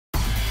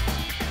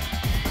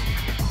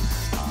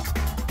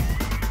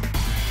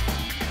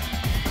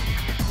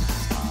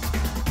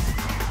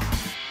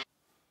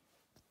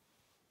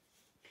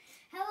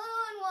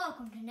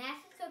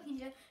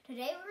Today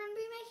we're going to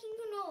be making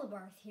granola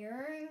bars. Here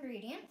are our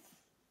ingredients.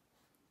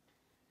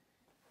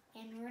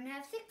 And we're going to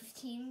have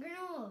 16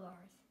 granola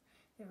bars.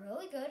 They're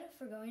really good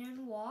for going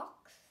on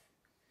walks,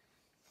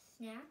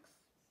 snacks,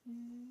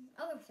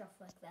 other stuff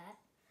like that.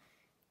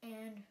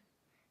 And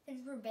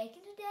since we're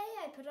baking today,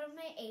 I put on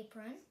my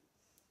apron.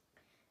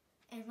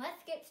 And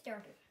let's get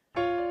started.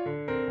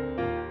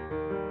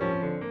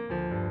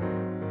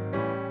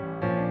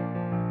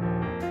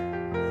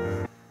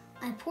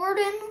 I poured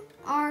in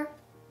our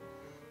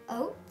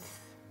oats,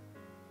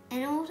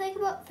 and it will take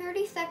about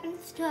 30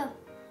 seconds to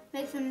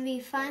make them be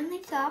finely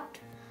chopped.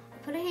 I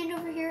put a hand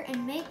over here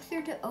and make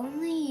sure to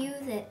only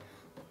use it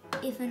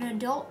if an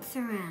adult's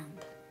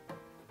around.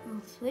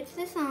 I'll switch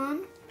this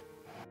on.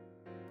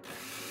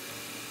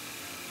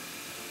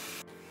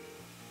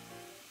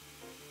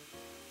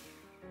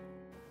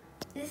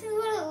 This is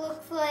what it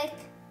looks like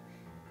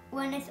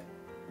when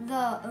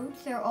the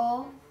oats are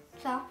all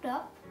chopped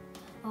up.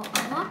 I'll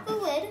unlock the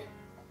lid,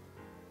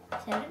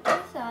 set it to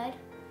the side,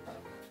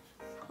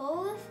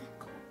 pull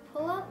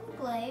out the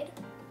blade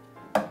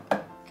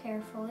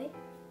carefully,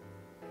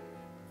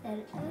 set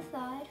it to the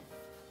side,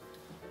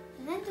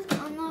 and then just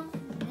unlock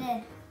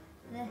the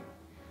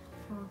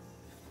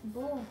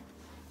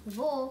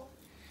bowl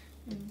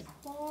and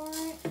pour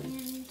it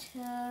into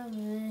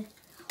the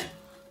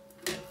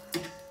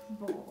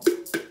bowl.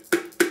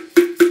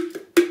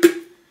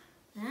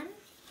 Then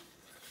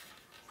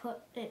put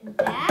it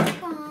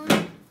back on.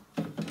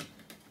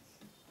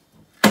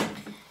 And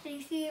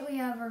you see we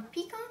have our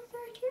pecans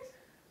right here.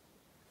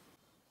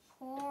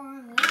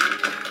 Pour them.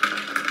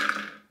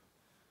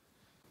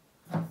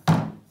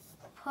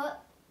 Put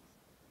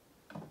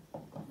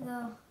the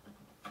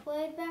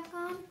blade back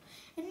on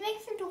and make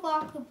sure to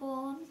lock the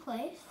bowl in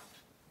place.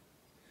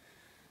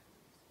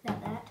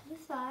 Set that to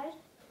the side.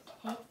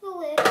 Take the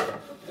lid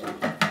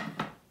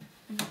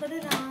and put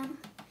it on.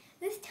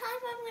 This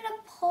time I'm going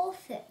to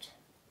pulse it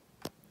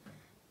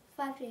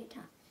 5 to 8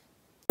 times.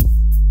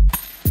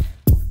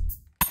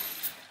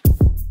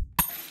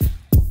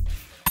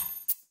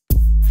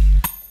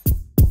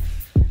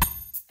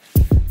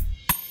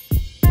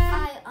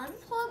 I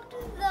unplugged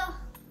the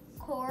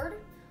cord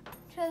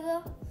to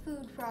the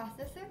food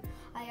processor.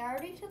 I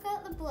already took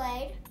out the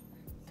blade.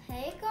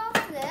 Take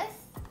off this.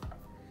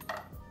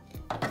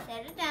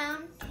 Set it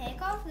down.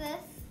 Take off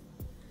this.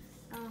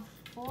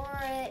 Pour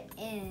it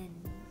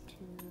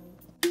into.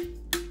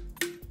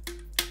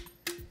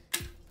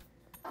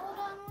 Hold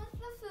on with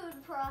the food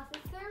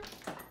processor.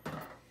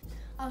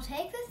 I'll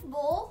take this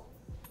bowl,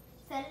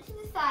 set it to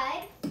the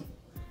side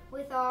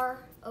with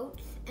our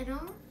oats and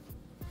our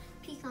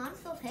pecans.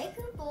 So take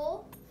the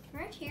bowl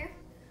right here.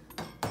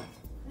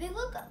 They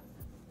look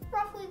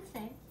roughly the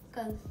same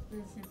because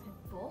this is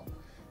a bowl.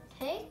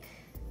 Take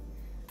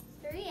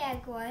 3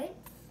 egg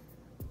whites.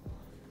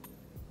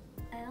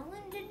 I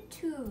only did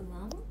 2 of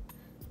them.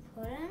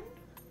 Put in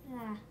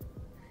that.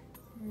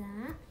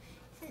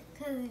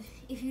 Because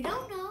if you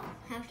don't know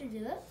how to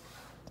do it,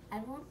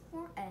 add 1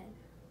 more egg.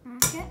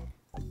 Okay.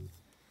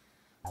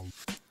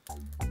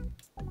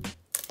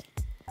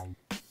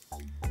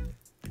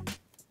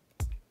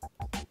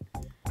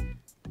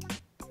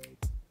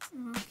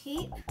 I'll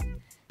keep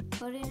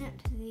putting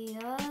it to the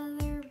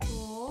other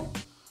bowl.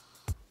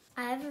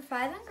 I have the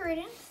 5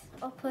 ingredients.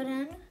 I'll put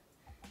in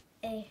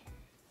a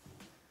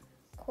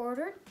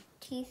 1/4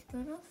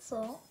 teaspoon of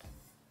salt,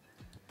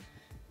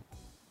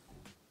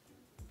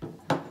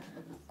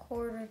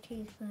 1/4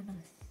 teaspoon of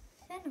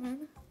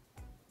cinnamon,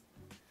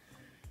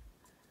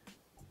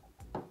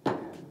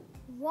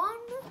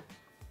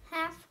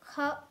 1/2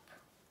 cup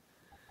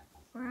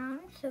brown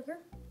sugar,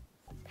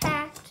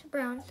 packed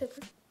brown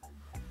sugar,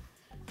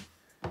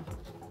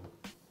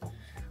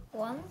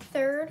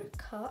 1/3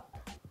 cup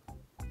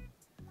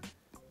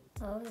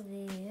of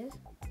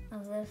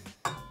this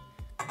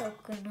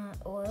coconut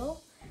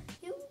oil.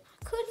 You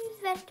could use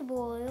vegetable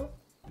oil.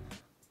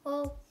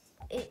 Well,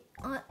 in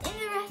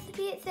the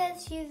recipe it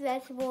says use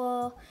vegetable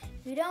oil.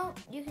 If you don't,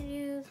 you can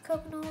use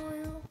coconut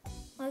oil,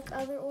 like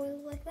other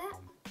oils like that.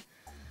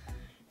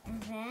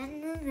 And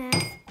then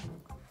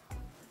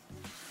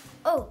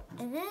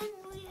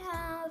we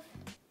have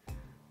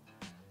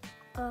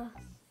a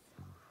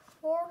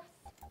 1/4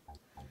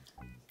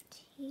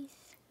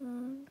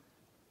 teaspoon,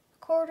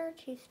 1/4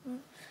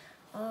 teaspoon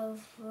of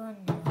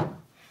vanilla.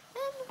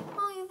 Then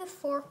I'll use a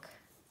fork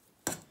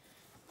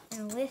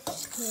and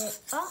whisk it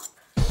up.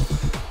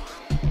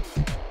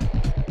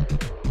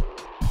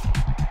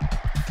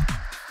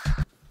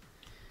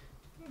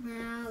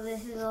 Now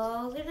this is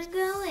all gonna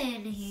go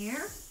in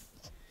here.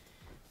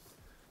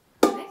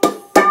 Mix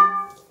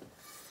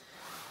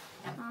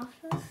off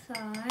to the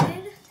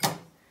side.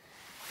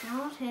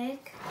 Now I'll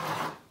take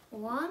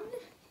 1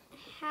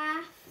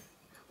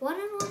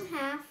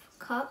 1/2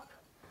 cup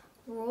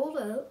rolled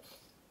oats,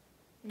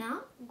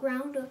 not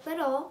ground up at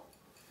all.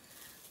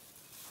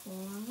 Pour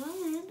them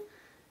in.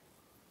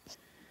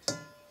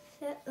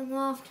 Set them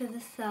off to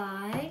the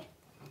side.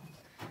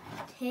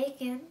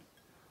 Take in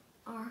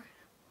our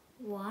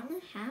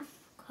 1/2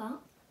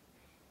 cup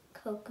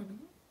coconut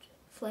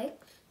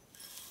flakes.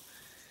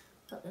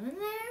 Put them in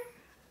there.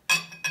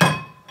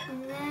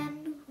 And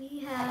then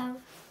we have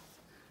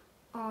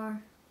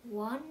our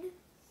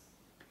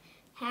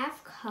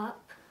 1/2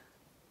 cup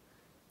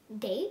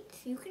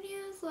dates. You can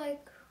use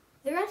like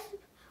the rest.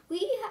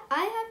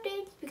 I have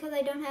dates because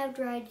I don't have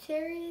dried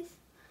cherries.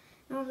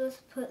 And I'll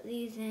just put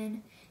these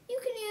in. You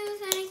can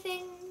use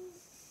anything,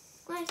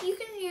 like you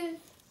can use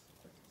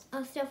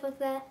stuff like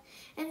that.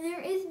 And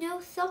there is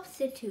no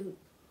substitute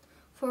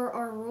for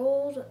our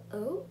rolled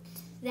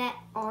oats that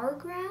are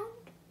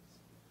ground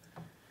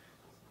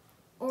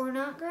or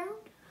not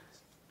ground.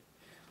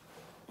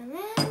 And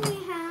then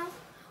we have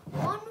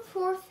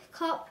 1/4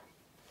 cup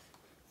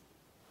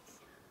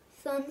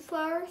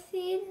sunflower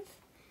seeds,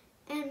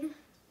 and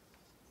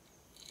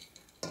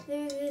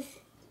there's this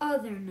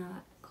other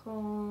nut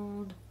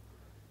called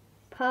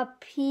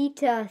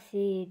papita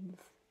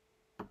seeds.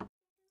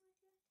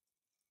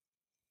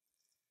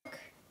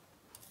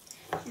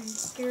 And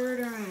stir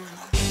it around.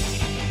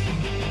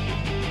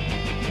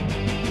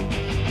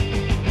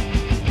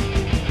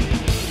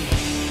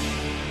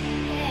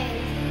 Okay,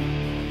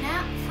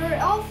 now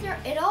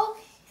it all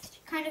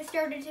kind of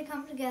started to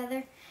come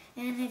together,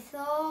 and it's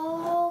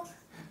all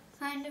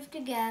kind of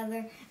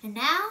together, and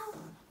now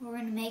we're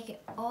going to make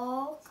it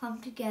all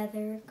come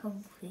together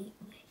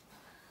completely.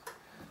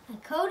 I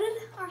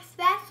coated our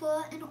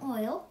spatula in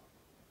oil.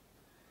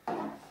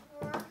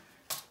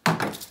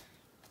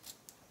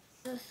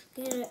 Just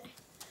get it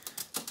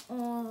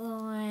all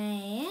the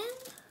way in.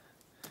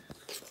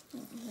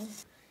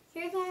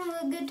 Here's one of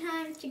the good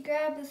times to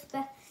grab a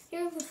spatula.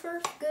 Here's the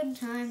first good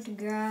time to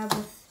grab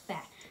a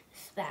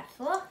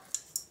spatula.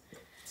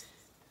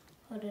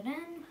 Put it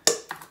in.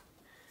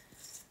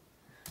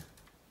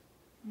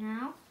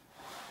 Now,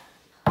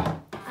 I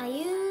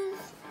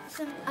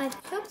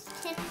took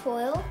tin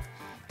foil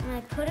and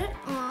I put it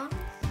on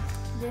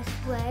this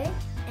way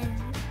and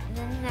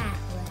then that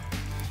way.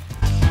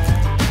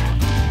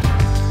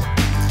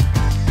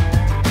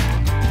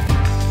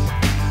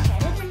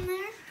 Set it in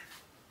there.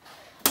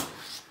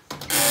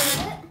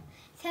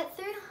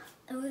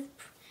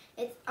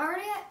 It's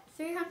already at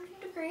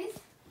 300 degrees.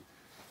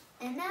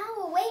 And now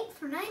we'll wait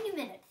for 90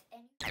 minutes.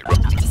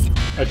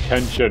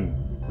 Attention!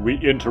 We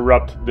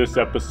interrupt this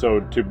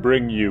episode to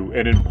bring you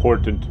an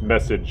important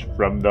message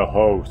from the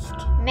host.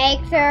 Make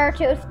sure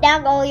to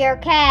snuggle your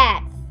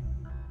cats.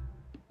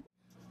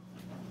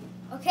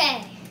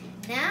 Okay,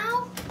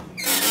 now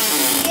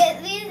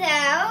get these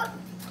out.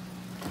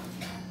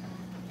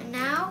 And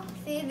now,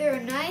 see, they're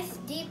a nice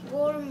deep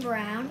golden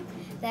brown.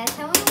 That's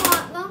how we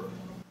want them.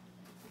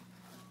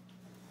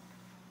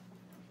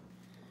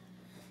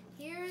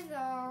 Here's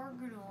our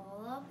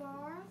granola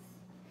bars.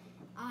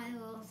 I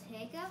will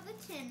take out the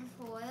tin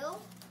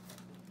foil,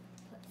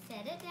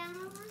 set it down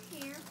over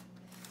here,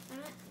 and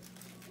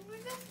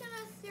we're just going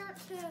to start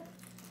to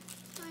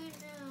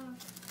kind of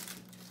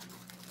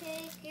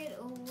take it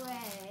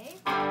away.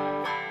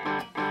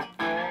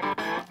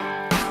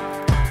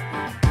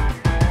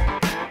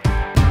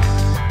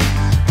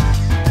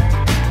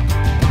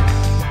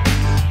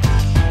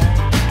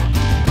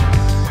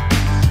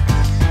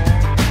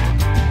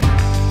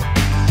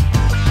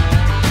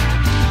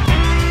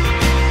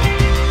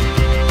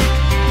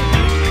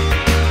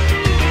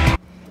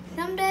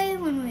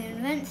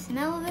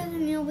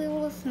 Smell-o-vision, you'll be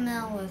able to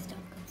smell this stuff.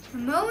 The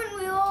moment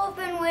we've all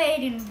been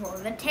waiting for,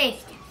 the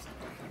taste test.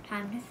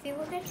 Time to see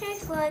what it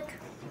tastes like.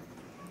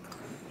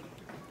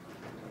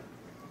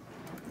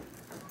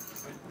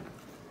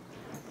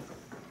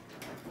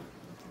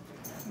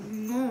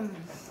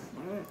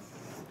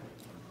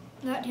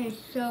 That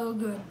tastes so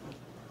good.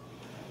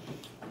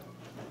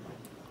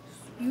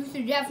 You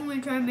should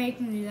definitely try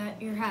making these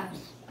at your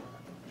house.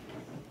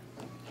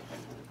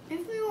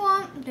 If you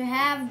want to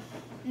have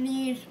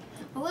these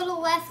a little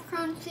less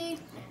crunchy,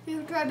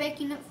 you try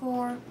baking it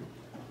for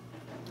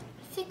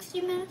 60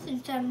 minutes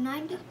instead of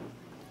 90.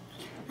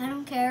 I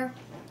don't care.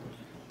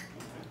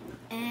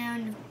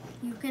 And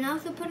you can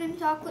also put in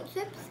chocolate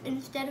chips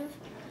instead of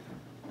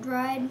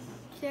dried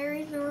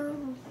cherries or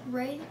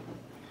raisins,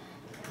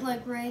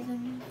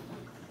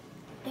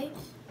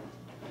 dates.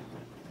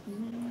 You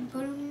can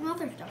put in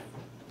other stuff,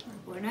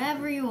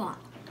 whatever you want.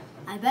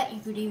 I bet you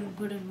could even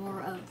put in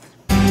more oats.